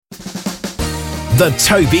The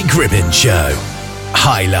Toby Gribbin Show.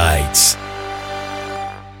 Highlights.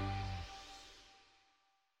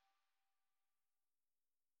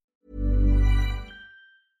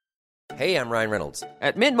 Hey, I'm Ryan Reynolds.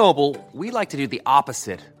 At Mint Mobile, we like to do the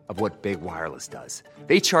opposite of what Big Wireless does.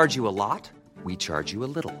 They charge you a lot, we charge you a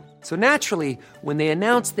little. So naturally, when they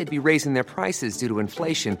announced they'd be raising their prices due to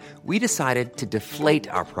inflation, we decided to deflate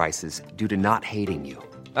our prices due to not hating you.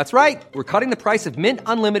 That's right. We're cutting the price of Mint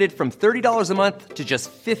Unlimited from $30 a month to just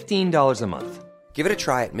 $15 a month. Give it a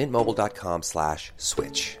try at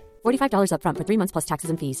mintmobile.com/switch. $45 up front for 3 months plus taxes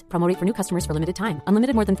and fees. Promo rate for new customers for limited time.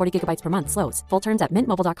 Unlimited more than 40 gigabytes per month. Slows full terms at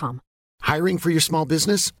mintmobile.com. Hiring for your small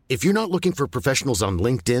business? If you're not looking for professionals on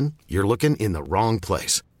LinkedIn, you're looking in the wrong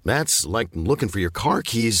place. That's like looking for your car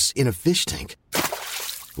keys in a fish tank.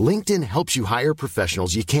 LinkedIn helps you hire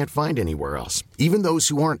professionals you can't find anywhere else, even those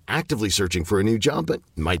who aren't actively searching for a new job but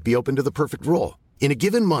might be open to the perfect role. In a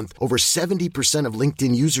given month, over 70% of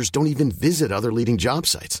LinkedIn users don't even visit other leading job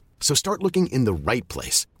sites. So start looking in the right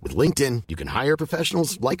place. With LinkedIn, you can hire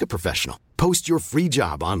professionals like a professional. Post your free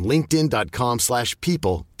job on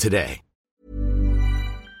linkedin.com/people today.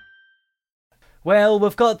 Well,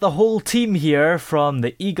 we've got the whole team here from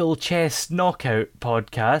the Eagle Chess Knockout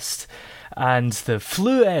podcast, and they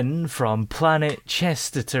flew in from Planet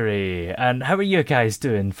Chestitery. And how are you guys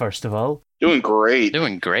doing, first of all? Doing great.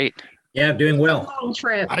 Doing great. Yeah, doing well. Long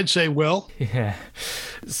trip. I'd say well. Yeah.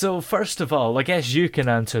 So first of all, I guess you can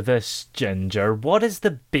answer this, Ginger. What is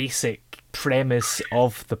the basic premise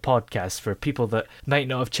of the podcast for people that might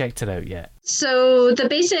not have checked it out yet? So the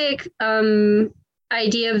basic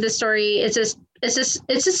idea of the story is it's a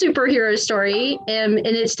superhero story, and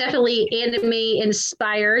it's definitely anime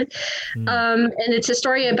inspired. And it's a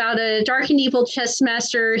story about a dark and evil chess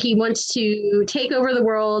master. He wants to take over the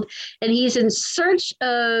world, and he's in search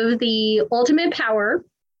of the ultimate power.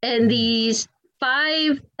 And these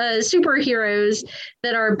 5 superheroes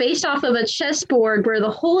that are based off of a chessboard where the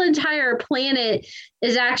whole entire planet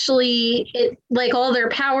is actually like all their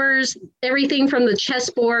powers, everything from the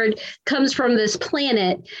chessboard comes from this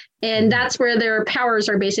planet. And that's where their powers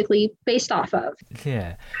are basically based off of.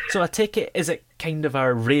 Yeah. So I take it, is it kind of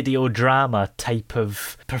a radio drama type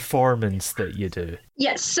of performance that you do?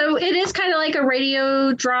 Yes. So it is kind of like a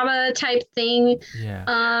radio drama type thing. Yeah.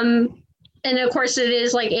 And of course it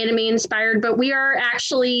is like anime inspired, but we are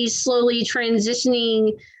actually slowly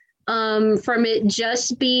transitioning from it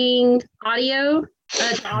just being audio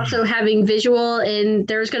to also having visual. And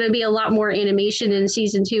there's going to be a lot more animation in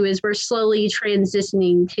season 2 as we're slowly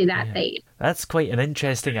transitioning to that phase. That's quite an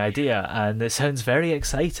interesting idea, and it sounds very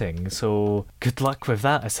exciting. So good luck with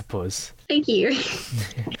that, I suppose. Thank you.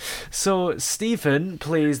 So Stephen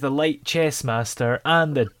plays the light chess master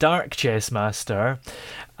and the dark chess master,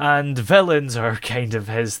 and villains are kind of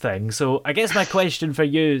his thing. So I guess my question for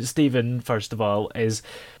you, Stephen, first of all, is,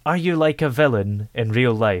 are you like a villain in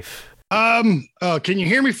real life? Can you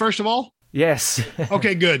hear me first of all? Yes.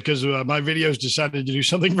 Okay, good, because my videos decided to do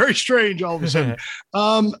something very strange all of a sudden.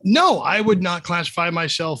 No, I would not classify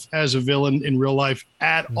myself as a villain in real life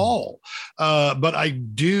at all. But I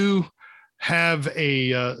do have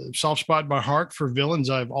a soft spot in my heart for villains.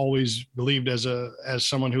 I've always believed as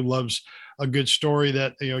someone who loves a good story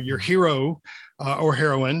that your hero or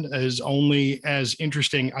heroine is only as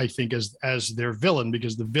interesting, I think, as their villain,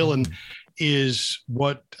 because the villain is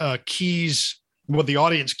what the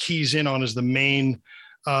audience keys in on as the main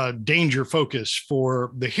danger focus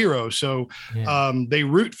for the hero. So they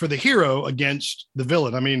root for the hero against the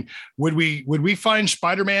villain. I mean, would we find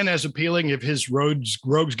Spider-Man as appealing if his rogues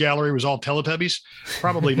gallery was all Teletubbies?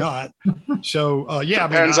 Probably not. So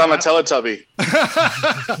depends on the Teletubby.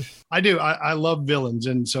 I do. I love villains,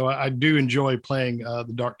 and so I do enjoy playing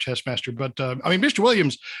the Dark Chess Master. But Mr.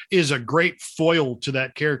 Williams is a great foil to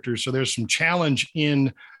that character. So there's some challenge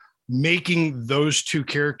in making those two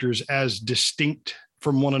characters as distinct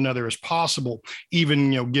from one another as possible,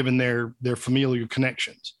 even given their familial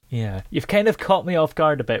connections. Yeah, you've kind of caught me off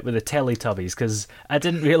guard a bit with the Teletubbies, because I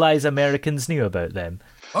didn't realize Americans knew about them.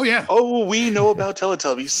 Oh yeah. Oh, we know about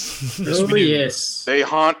Teletubbies. Yes. They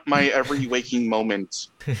haunt my every waking moment.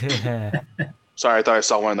 Sorry, I thought I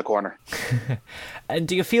saw one in the corner. And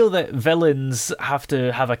do you feel that villains have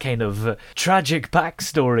to have a kind of tragic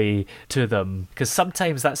backstory to them? Because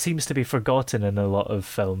sometimes that seems to be forgotten in a lot of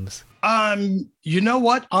films. You know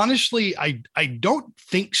what? Honestly, I don't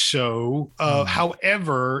think so.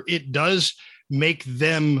 However, it does make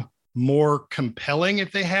them more compelling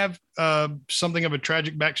if they have something of a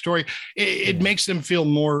tragic backstory. It makes them feel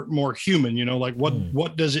more human. Like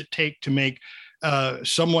what does it take to make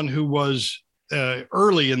someone who was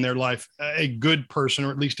early in their life, a good person,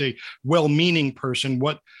 or at least a well-meaning person,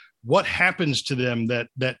 what happens to them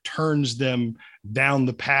that turns them down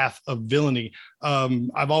the path of villainy.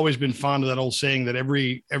 I've always been fond of that old saying that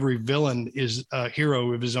every villain is a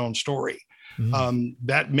hero of his own story.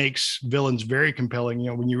 That makes villains very compelling.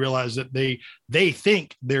 When you realize that they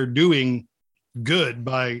think they're doing good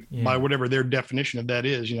by whatever their definition of that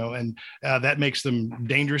is, and that makes them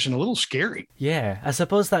dangerous and a little scary. Yeah, I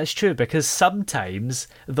suppose that's true, because sometimes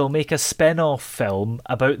they'll make a spin-off film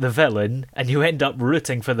about the villain and you end up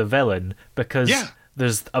rooting for the villain because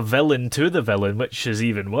there's a villain to the villain, which is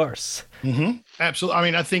even worse. Mm-hmm. Absolutely. I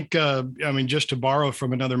mean, I think, just to borrow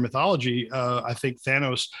from another mythology, I think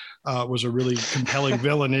Thanos was a really compelling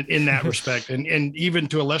villain in that respect. And even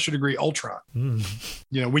to a lesser degree, Ultron.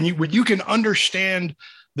 When you can understand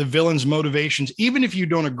the villain's motivations, even if you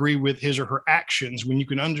don't agree with his or her actions, when you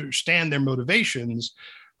can understand their motivations,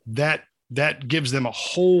 that gives them a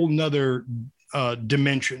whole nother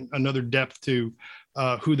dimension, another depth to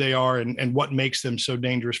who they are and what makes them so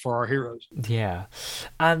dangerous for our heroes. Yeah.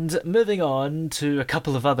 And moving on to a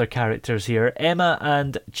couple of other characters here, Emma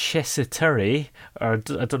and Chesituri, or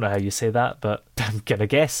I don't know how you say that, but I'm gonna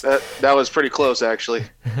guess. That was pretty close, actually.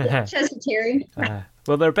 Chesituri.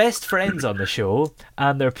 Well, they're best friends on the show,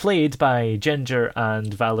 and they're played by Ginger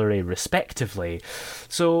and Valerie respectively.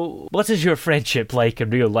 So what is your friendship like in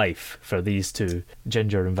real life for these two,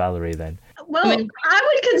 Ginger and Valerie, then? Well, I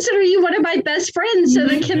would consider you one of my best friends, so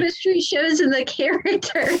the chemistry shows in the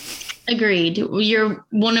character. Agreed. You're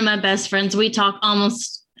one of my best friends. We talk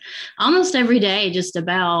almost every day, just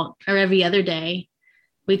about, or every other day.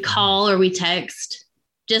 We call or we text,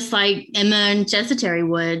 just like Emma and Chesituri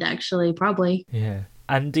would, actually, probably. Yeah.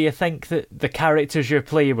 And do you think that the characters you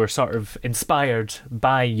play were sort of inspired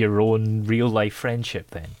by your own real-life friendship,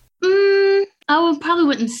 then? I probably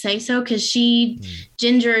wouldn't say so, because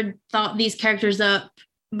Ginger thought these characters up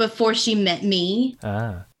before she met me.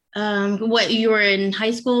 You were in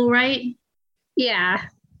high school, right? Yeah.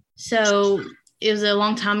 So it was a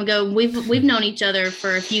long time ago. We've known each other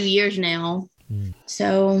for a few years now.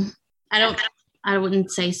 So I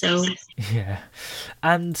wouldn't say so. Yeah.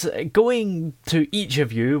 And going to each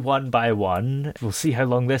of you one by one, we'll see how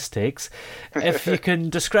long this takes. If you can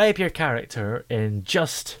describe your character in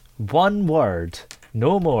just one word,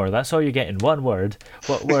 no more, that's all you're getting, one word,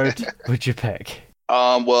 what word would you pick?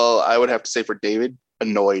 Well, I would have to say for David,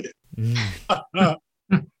 annoyed. That's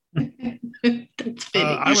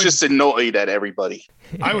He's just annoyed at everybody.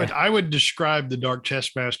 I would describe the Dark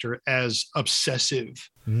Chess Master as obsessive,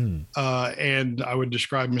 and I would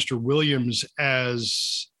describe Mr. Williams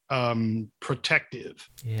as protective.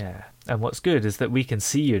 Yeah, and what's good is that we can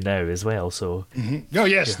see you now as well, so oh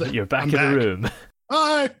yes, you're back in the room.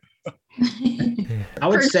 Hi. I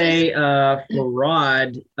would say for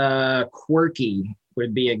Rod, quirky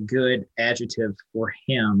would be a good adjective for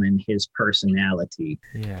him and his personality.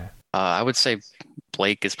 Yeah. I would say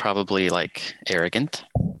Blake is probably like arrogant.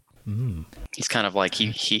 He's kind of like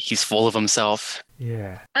he's full of himself.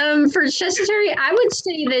 Yeah. For Chesituri, I would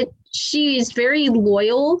say that she's very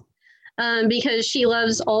loyal, because she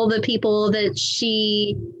loves all the people that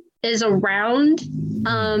she is around.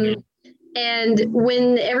 And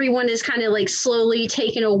when everyone is kind of like slowly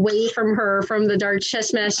taken away from her, from the Dark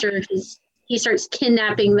Chess Master, because he starts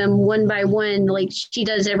kidnapping them one by one, like she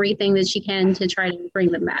does everything that she can to try to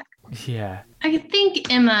bring them back. Yeah. I think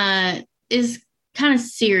Emma is kind of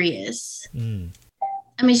serious.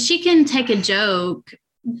 I mean, she can take a joke,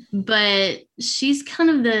 but she's kind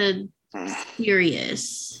of the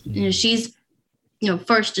serious. She's,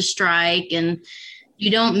 first to strike, and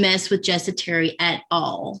you don't mess with Chesituri at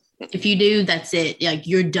all. If you do, that's it. Like,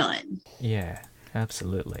 you're done. Yeah,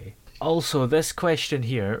 absolutely. Also, this question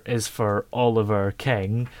here is for Oliver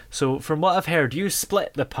King. So, from what I've heard, you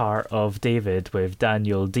split the part of David with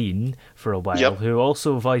Daniel Dean for a while, who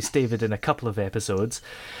also voiced David in a couple of episodes.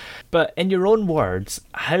 But in your own words,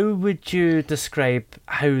 how would you describe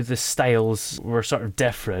how the styles were sort of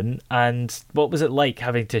different, and what was it like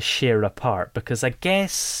having to share a part? Because I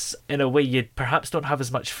guess, in a way, you perhaps don't have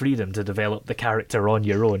as much freedom to develop the character on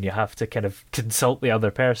your own. You have to kind of consult the other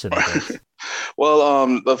person.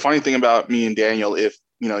 Well, the funny thing about me and Daniel, if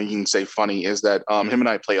you can say funny, is that him and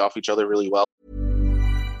I play off each other really well.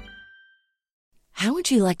 How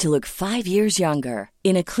would you like to look 5 years younger?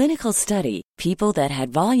 In a clinical study, people that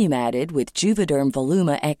had volume added with Juvederm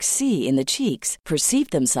Voluma XC in the cheeks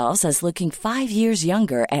perceived themselves as looking 5 years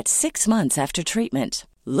younger at 6 months after treatment.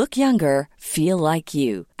 Look younger, feel like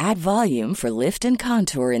you. Add volume for lift and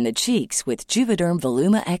contour in the cheeks with Juvederm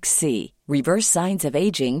Voluma XC. Reverse signs of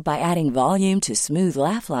aging by adding volume to smooth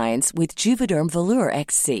laugh lines with Juvederm Volure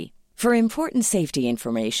XC. For important safety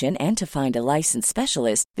information and to find a licensed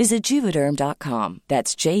specialist, visit Juvederm.com.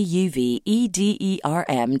 That's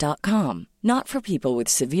JUVEDERM.com. Not for people with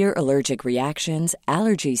severe allergic reactions,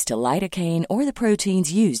 allergies to lidocaine, or the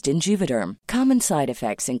proteins used in Juvederm. Common side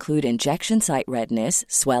effects include injection site redness,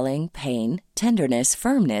 swelling, pain, tenderness,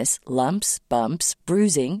 firmness, lumps, bumps,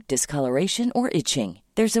 bruising, discoloration, or itching.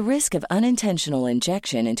 There's a risk of unintentional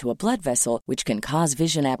injection into a blood vessel, which can cause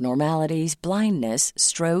vision abnormalities, blindness,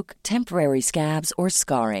 stroke, temporary scabs, or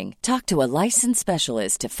scarring. Talk to a licensed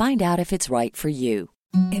specialist to find out if it's right for you.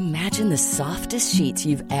 Imagine the softest sheets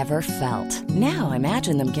you've ever felt. Now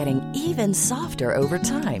imagine them getting even softer over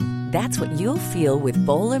time. That's what you'll feel with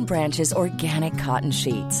Boll & Branch's organic cotton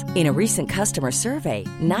sheets. In a recent customer survey,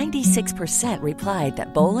 96% replied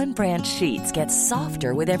that Boll & Branch sheets get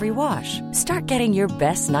softer with every wash. Start getting your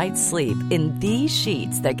best night's sleep in these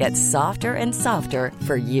sheets that get softer and softer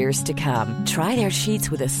for years to come. Try their sheets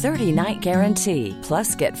with a 30-night guarantee.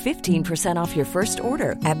 Plus, get 15% off your first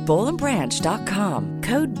order at bollandbranch.com.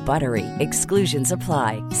 Code BUTTERY. Exclusions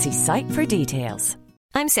apply. See site for details.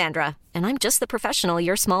 I'm Sandra, and I'm just the professional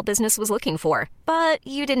your small business was looking for. But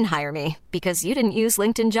you didn't hire me because you didn't use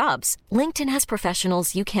LinkedIn Jobs. LinkedIn has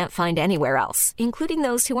professionals you can't find anywhere else, including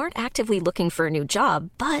those who aren't actively looking for a new job,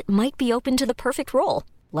 but might be open to the perfect role,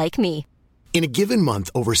 like me. In a given month,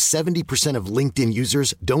 over 70% of LinkedIn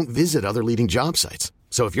users don't visit other leading job sites.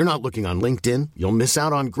 So if you're not looking on LinkedIn, you'll miss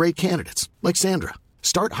out on great candidates like Sandra.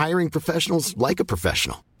 Start hiring professionals like a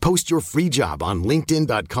professional. Post your free job on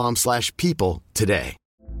linkedin.com/people today.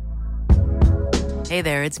 Hey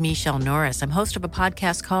there, it's Michelle Norris. I'm host of a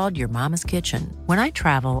podcast called Your Mama's Kitchen. When I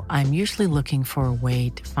travel, I'm usually looking for a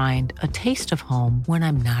way to find a taste of home when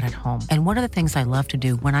I'm not at home. And one of the things I love to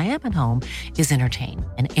do when I am at home is entertain.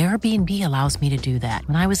 And Airbnb allows me to do that.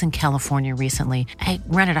 When I was in California recently, I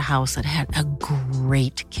rented a house that had a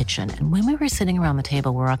great kitchen. And when we were sitting around the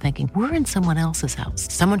table, we're all thinking, we're in someone else's house.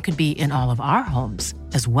 Someone could be in all of our homes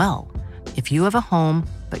as well. If you have a home,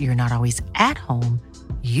 but you're not always at home,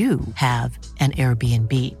 you have an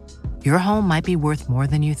Airbnb. Your home might be worth more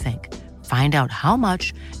than you think. Find out how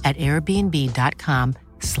much at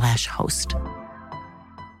airbnb.com/host.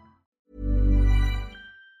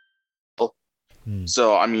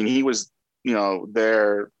 So, I mean, he was,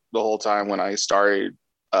 there the whole time when I started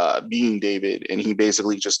being David, and he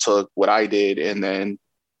basically just took what I did and then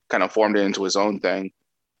kind of formed it into his own thing.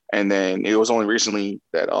 And then it was only recently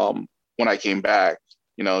that when I came back,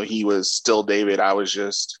 he was still David. I was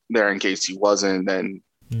just there in case he wasn't. Then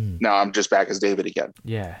now I'm just back as David again.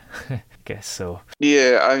 Yeah, guess so.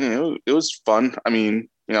 Yeah, I mean, it was fun. I mean,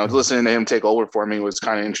 listening to him take over for me was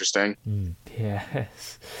kind of interesting.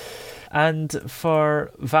 Yes. And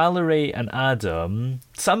for Valerie and Adam,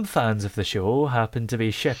 some fans of the show happen to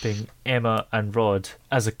be shipping Emma and Rod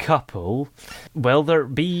as a couple. Will there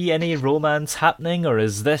be any romance happening, or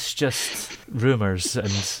is this just rumours?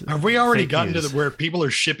 And have we already gotten to where people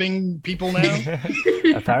are shipping people now?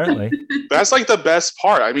 Apparently. That's like the best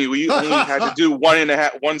part. I mean, we only had to do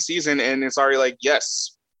one season, and it's already like,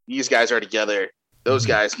 yes, these guys are together. Those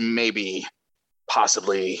guys, maybe,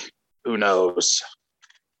 possibly, who knows?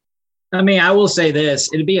 I mean, I will say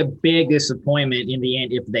this. It'd be a big disappointment in the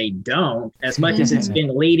end if they don't, as much as it's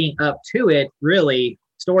been leading up to it, really,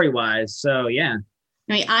 story-wise. So, yeah.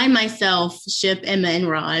 I mean, I myself ship Emma and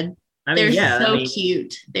Rod. They're so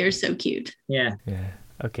cute. They're so cute. Yeah. Yeah.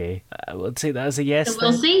 Okay. I would say that as a yes. So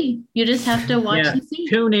we'll see. You just have to watch and see.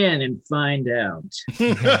 Tune in and find out.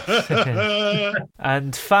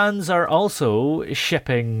 And fans are also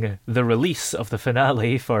shipping the release of the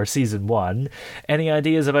finale for season 1. Any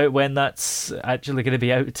ideas about when that's actually going to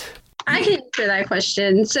be out? I can answer that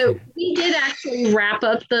question. So we did actually wrap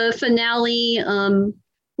up the finale.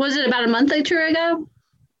 Was it about a month or two ago?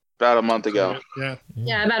 About a month ago.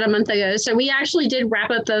 Yeah, about a month ago. So we actually did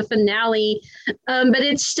wrap up the finale, but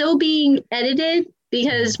it's still being edited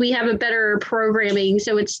because we have a better programming.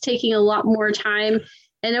 So it's taking a lot more time.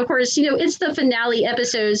 And of course, it's the finale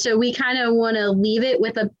episode. So we kind of want to leave it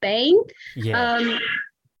with a bang. Yeah.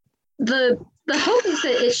 The hope is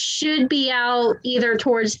that it should be out either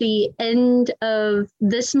towards the end of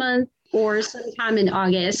this month or sometime in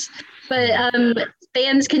August. But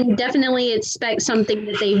fans can definitely expect something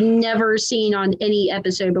that they've never seen on any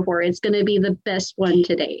episode before. It's going to be the best one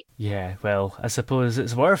to date. Yeah, well, I suppose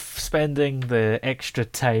it's worth spending the extra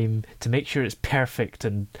time to make sure it's perfect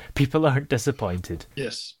and people aren't disappointed.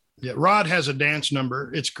 Yes. Yeah, Rod has a dance number.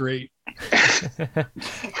 It's great. I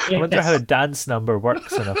wonder how a dance number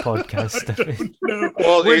works in a podcast.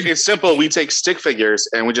 Well, it's simple. We take stick figures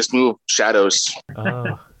and we just move shadows.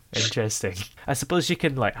 Oh, interesting. I suppose you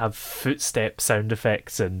can like have footstep sound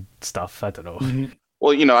effects and stuff. I don't know. Mm-hmm.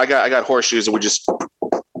 Well, I got horseshoes and we just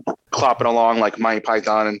clopping along like Monty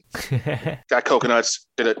Python, and got coconuts.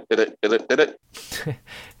 Did it.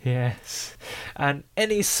 Yes. And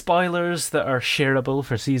any spoilers that are shareable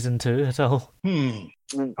for season 2 at all? I'm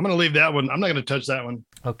going to leave that one. I'm not going to touch that one.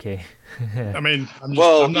 Okay. I mean, I'm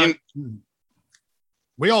not.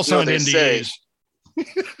 We all signed NDAs.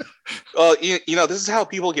 Well, this is how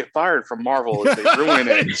people get fired from Marvel. Is they ruin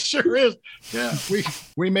it. It sure is. Yeah,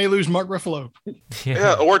 we may lose Mark Ruffalo.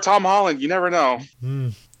 Yeah, or Tom Holland. You never know.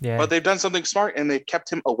 Yeah. But they've done something smart and they've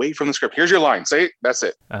kept him away from the script. Here's your line. Say it. That's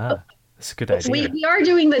it. That's a good idea. We are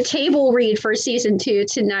doing the table read for season 2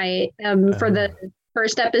 tonight for the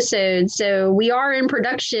first episode. So we are in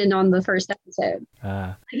production on the first episode.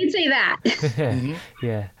 I can say that.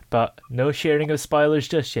 Yeah. But no sharing of spoilers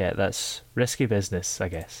just yet. That's risky business, I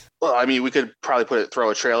guess. Well, I mean, we could probably throw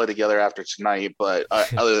a trailer together after tonight, but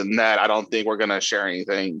other than that, I don't think we're going to share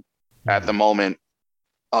anything at the moment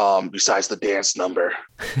besides the dance number.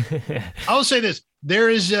 I'll say this. There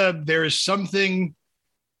is something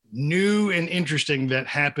new and interesting that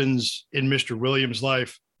happens in Mr. Williams'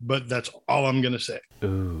 life, but that's all I'm going to say.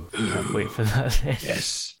 Ooh, can't wait for that.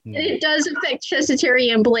 Yes. It does affect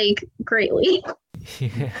Chessiterry and Blake greatly.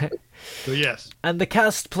 Yeah. So yes. And the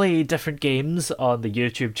cast play different games on the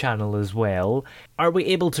YouTube channel as well. Are we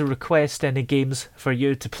able to request any games for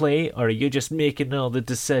you to play, or are you just making all the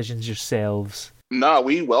decisions yourselves? No,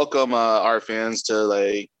 we welcome our fans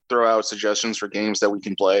to throw out suggestions for games that we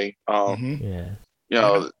can play. Yeah.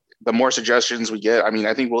 The more suggestions we get, I mean,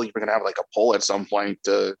 I think we're even gonna have a poll at some point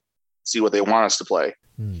to see what they want us to play.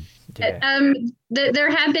 Yeah.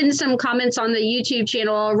 There have been some comments on the YouTube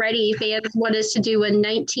channel already. Fans want us to do a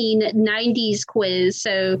 1990s quiz,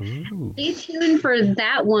 so stay tuned for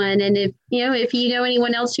that one. And if you know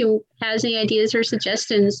anyone else who has any ideas or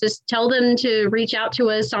suggestions, just tell them to reach out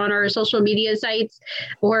to us on our social media sites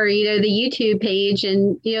or the YouTube page.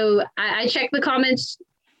 And I check the comments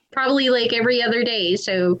probably every other day.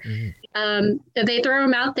 So if they throw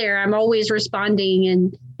them out there, I'm always responding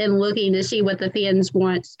and looking to see what the fans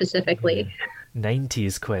want specifically.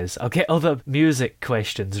 90s quiz. I'll get all the music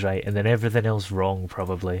questions right and then everything else wrong,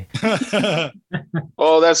 probably.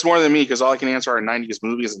 Oh, that's more than me, because all I can answer are 90s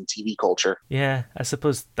movies and TV culture. Yeah, I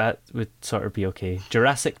suppose that would sort of be okay.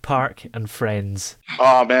 Jurassic Park and Friends.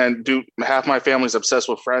 Oh, man, dude, half my family's obsessed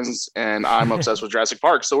with Friends, and I'm obsessed with Jurassic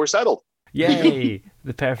Park, so we're settled. Yay!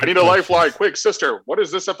 The perfect. I need a lifeline. Quick, sister. What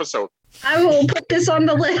is this episode? I will put this on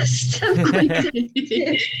the list.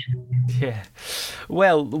 Yeah.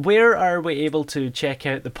 Well, where are we able to check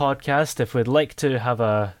out the podcast if we'd like to have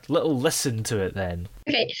a little listen to it then?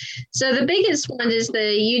 Okay, so the biggest one is the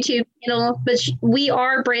YouTube channel, but we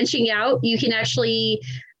are branching out. You can actually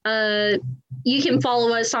you can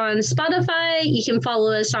follow us on Spotify. You can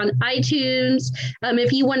follow us on iTunes.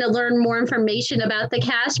 If you want to learn more information about the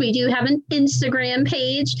cast, we do have an Instagram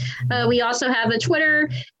page. We also have a Twitter,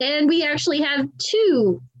 and we actually have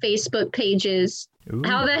 2 Facebook pages. Ooh.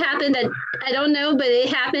 How that happened, I don't know, but it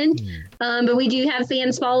happened. But we do have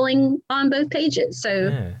fans following on both pages.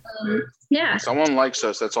 So, yeah. Someone likes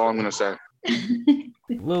us. That's all I'm going to say.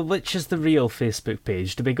 Well, which is the real Facebook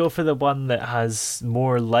page? Do we go for the one that has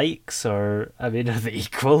more likes, or are they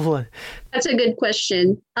equal? That's a good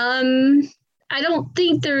question. I don't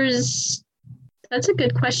think there's. That's a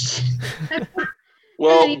good question.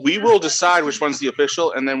 Well, we will decide which one's the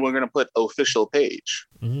official, and then we're going to put official page.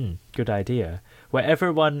 Good idea.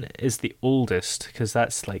 Whatever one is the oldest, because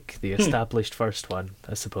that's the established first one,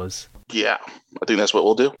 I suppose. Yeah, I think that's what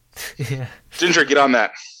we'll do. Yeah. Ginger, get on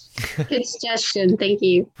that. Good suggestion. Thank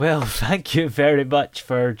you. Well, thank you very much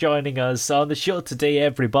for joining us on the show today,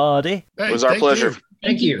 everybody. Hey, it was our pleasure.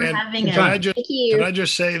 Thank you for having us. Can I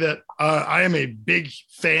just say that I am a big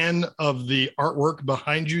fan of the artwork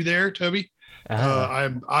behind you there, Toby. I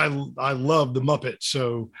love the Muppets,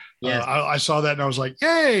 so I saw that and I was like,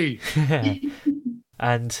 yay!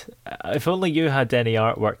 And if only you had any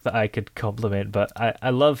artwork that I could compliment, but I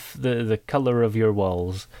love the colour of your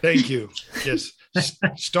walls. Thank you. Yes.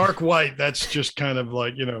 Stark white, that's just kind of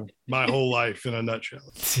my whole life in a nutshell.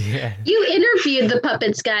 Yeah. You interviewed the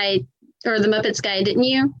Muppets guy, didn't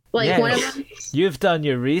you? Yes. One of them? You've done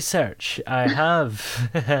your research. I have.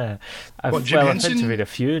 I've interviewed a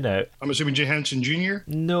few now. I'm assuming Jim Henson Jr.?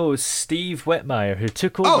 No, Steve Whitmire, who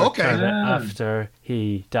took over Kermit after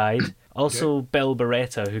he died. Also, Bill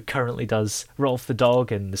Beretta, who currently does Rolf the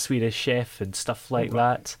Dog and The Swedish Chef and stuff like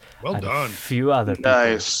that. Well and done. A few other people.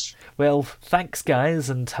 Nice. Well, thanks, guys,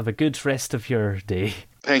 and have a good rest of your day.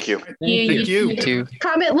 Thank you. Thank you.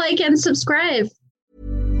 Comment, like, and subscribe.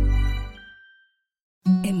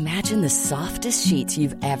 Imagine the softest sheets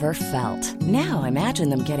you've ever felt. Now imagine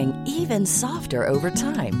them getting even softer over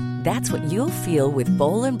time. That's what you'll feel with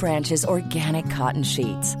Boll & Branch's organic cotton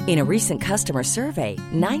sheets. In a recent customer survey,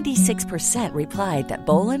 96% replied that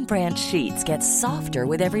Boll & Branch sheets get softer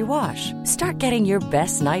with every wash. Start getting your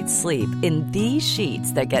best night's sleep in these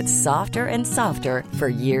sheets that get softer and softer for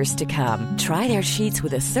years to come. Try their sheets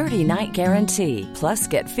with a 30-night guarantee. Plus,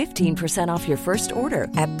 get 15% off your first order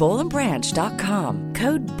at bollandbranch.com.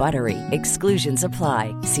 Code BUTTERY. Exclusions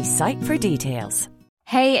apply. See site for details.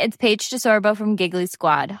 Hey, it's Paige DeSorbo from Giggly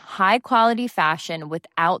Squad. High quality fashion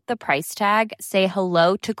without the price tag. Say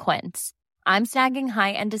hello to Quince. I'm snagging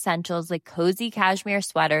high-end essentials like cozy cashmere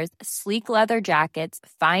sweaters, sleek leather jackets,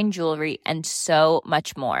 fine jewelry, and so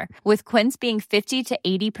much more. With Quince being 50 to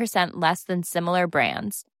 80% less than similar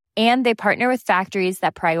brands. And they partner with factories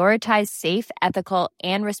that prioritize safe, ethical,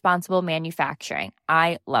 and responsible manufacturing.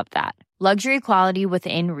 I love that. Luxury quality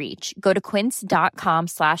within reach. Go to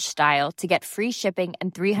quince.com/style to get free shipping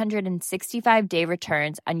and 365-day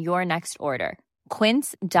returns on your next order.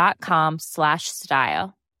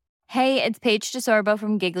 Quince.com/style. Hey, it's Paige DeSorbo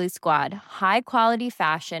from Giggly Squad. High quality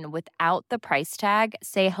fashion without the price tag.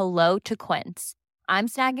 Say hello to Quince. I'm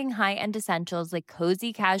snagging high-end essentials like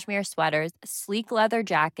cozy cashmere sweaters, sleek leather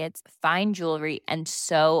jackets, fine jewelry, and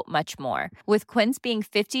so much more. With Quince being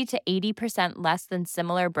 50 to 80% less than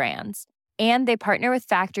similar brands. And they partner with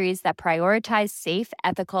factories that prioritize safe,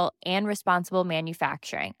 ethical, and responsible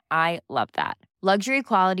manufacturing. I love that. Luxury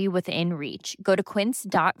quality within reach. Go to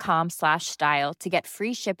quince.com/style to get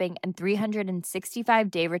free shipping and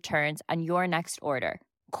 365-day returns on your next order.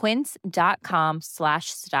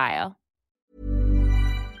 Quince.com/style.